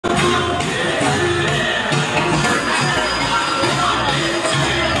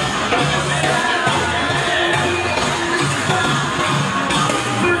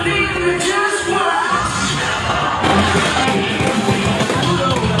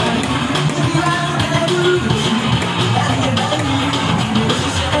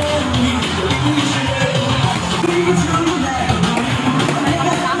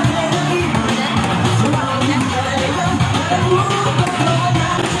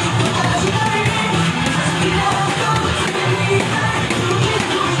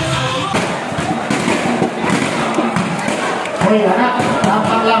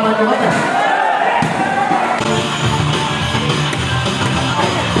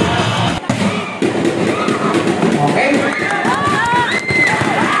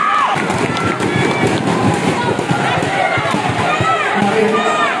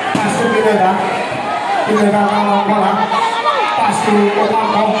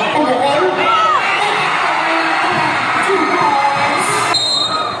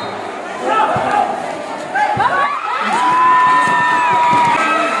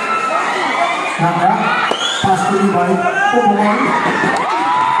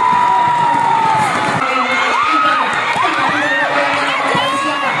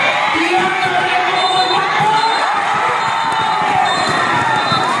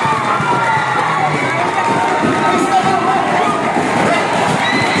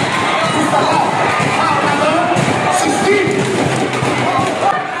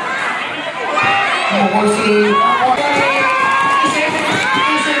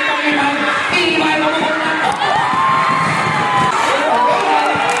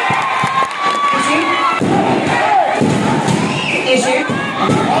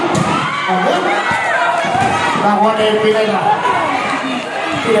Pineda.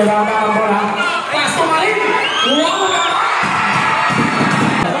 Pineda angkat bola. Langsung balik.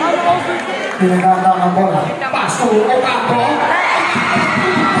 Pineda angkat bola. Pasu Ocampo.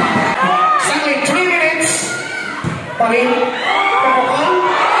 Sangat 3 minutes. Paling pemukul.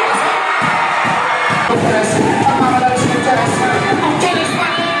 Sukses. Sama dari sukses. Sukses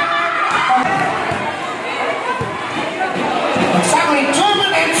Pak. Sangat 2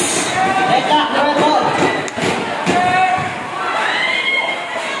 minutes. Mereka rekor.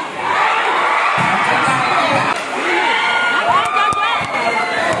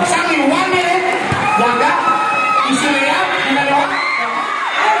 Sangat 1 minute. Jaga. Isi lihat. Tidak doang.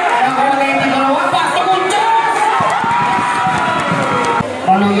 Yang orang yang tidak doang. Pas muncul.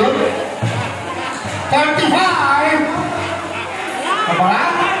 Baluyut 35 kepala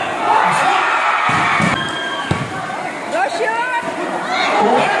masuk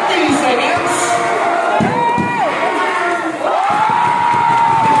 20 seconds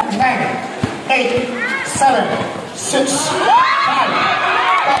 9 8 7 6 5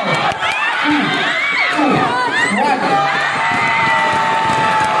 4 3 2 1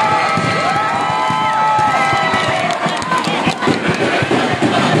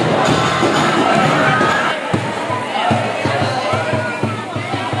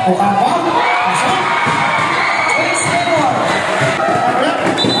 Ocampo, masuk.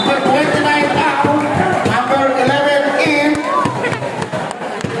 Number 29 out, number 11 in.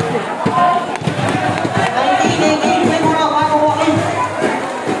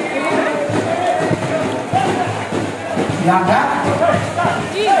 Yanda.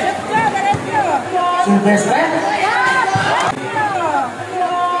 Silvestre.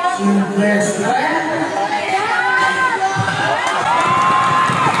 Silvestre.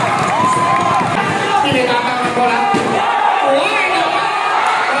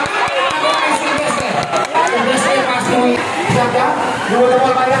 Dua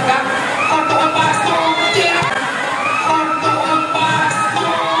bola banyak kan? Untuk lepas tuh, dia. Untuk lepas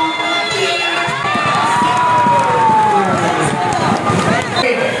tuh, dia.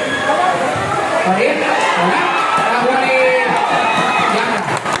 Baik, bola, lawan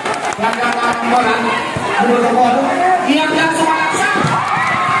yang bola, dua bola, yang dan semangat sang.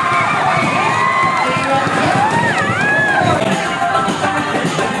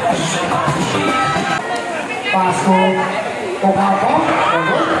 Pasuk Ocampo,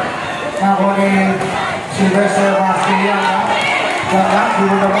 Nagone Silvestre Bastian, Jaga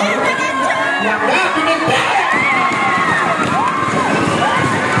dulu nomor, Jaga pindah.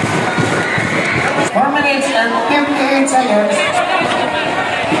 4 minutes and 58 seconds.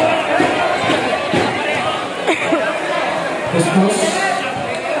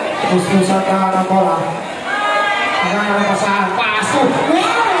 Terus antara bola, dengan pasangan Pasuk.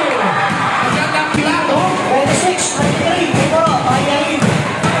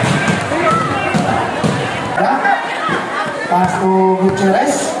 Pastu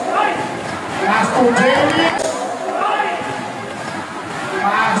Gutierrez, Pastu Jerry,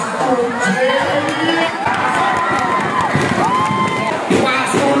 Pastu Jerry,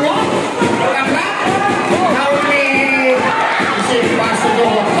 Pastu Lo, Bukan Naomi, Pastu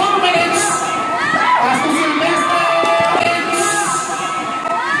Lo, 4 minutes, Pastu Silvestre,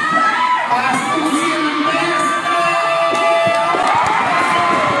 Pastu Silvestre.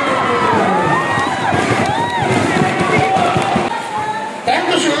 Time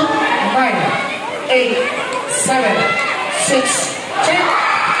to shoot. 9, 8, 7, 6, 10.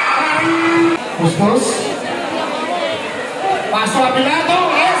 Bustos. Paso a Pilato.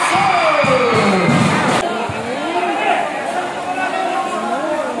 Eso.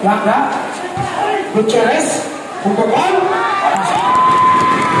 Yanda. Gutierrez. Untuk gol.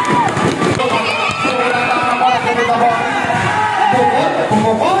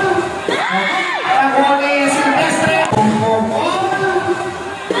 Pemukul. Nagone Silvestre. Pemukul.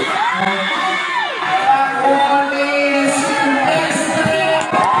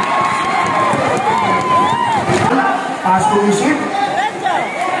 Pastu isip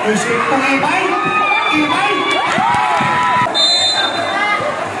kung ibay.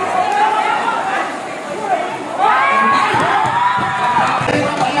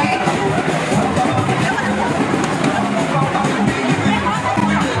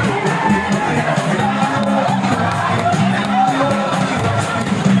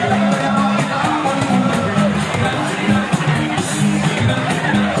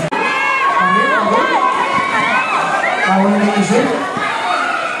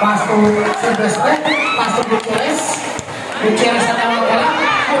 Pastu Silvestre, Pastu Gutierrez, Gutierrez ada bola,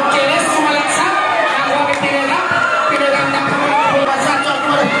 Gutierrez sumalatsa, agua Pineda, Pineda tak perlu bahasa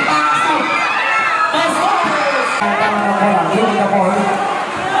coklat, Pastu, Pastu.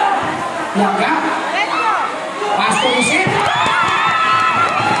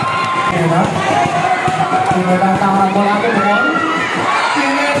 Pineda. Pineda tahan bola ke gol.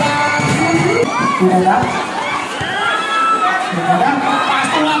 Pineda. Pineda. Pineda. Pas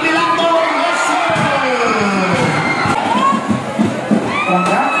bola bilang gol.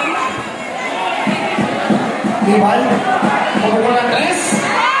 Rangga. Ibal. Pembukulan Tres.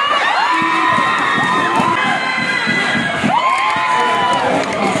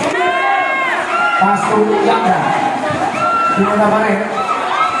 Pastu Yangga. Pineda balik. Pembukulan.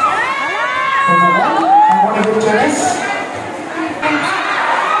 Anggota Gutierrez.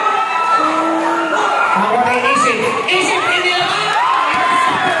 Anggota Isi. Isi ini lah.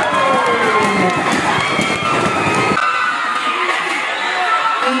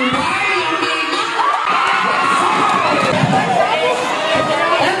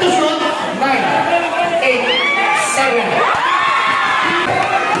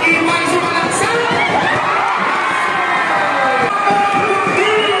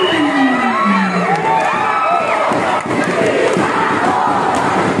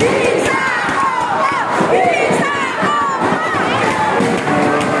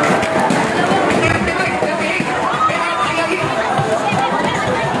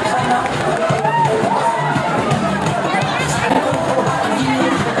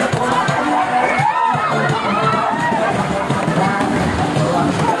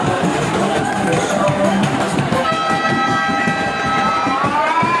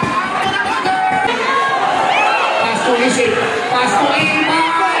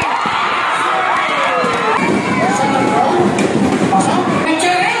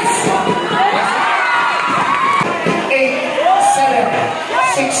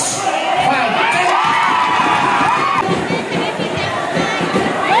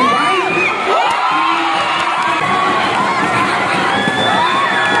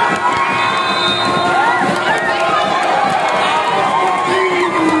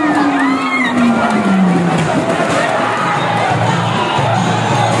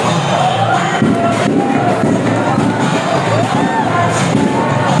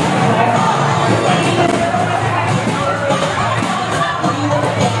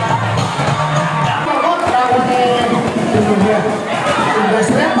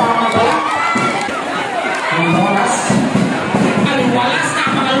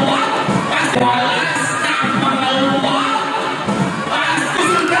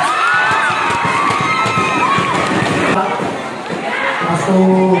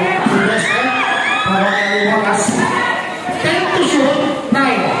 Masuk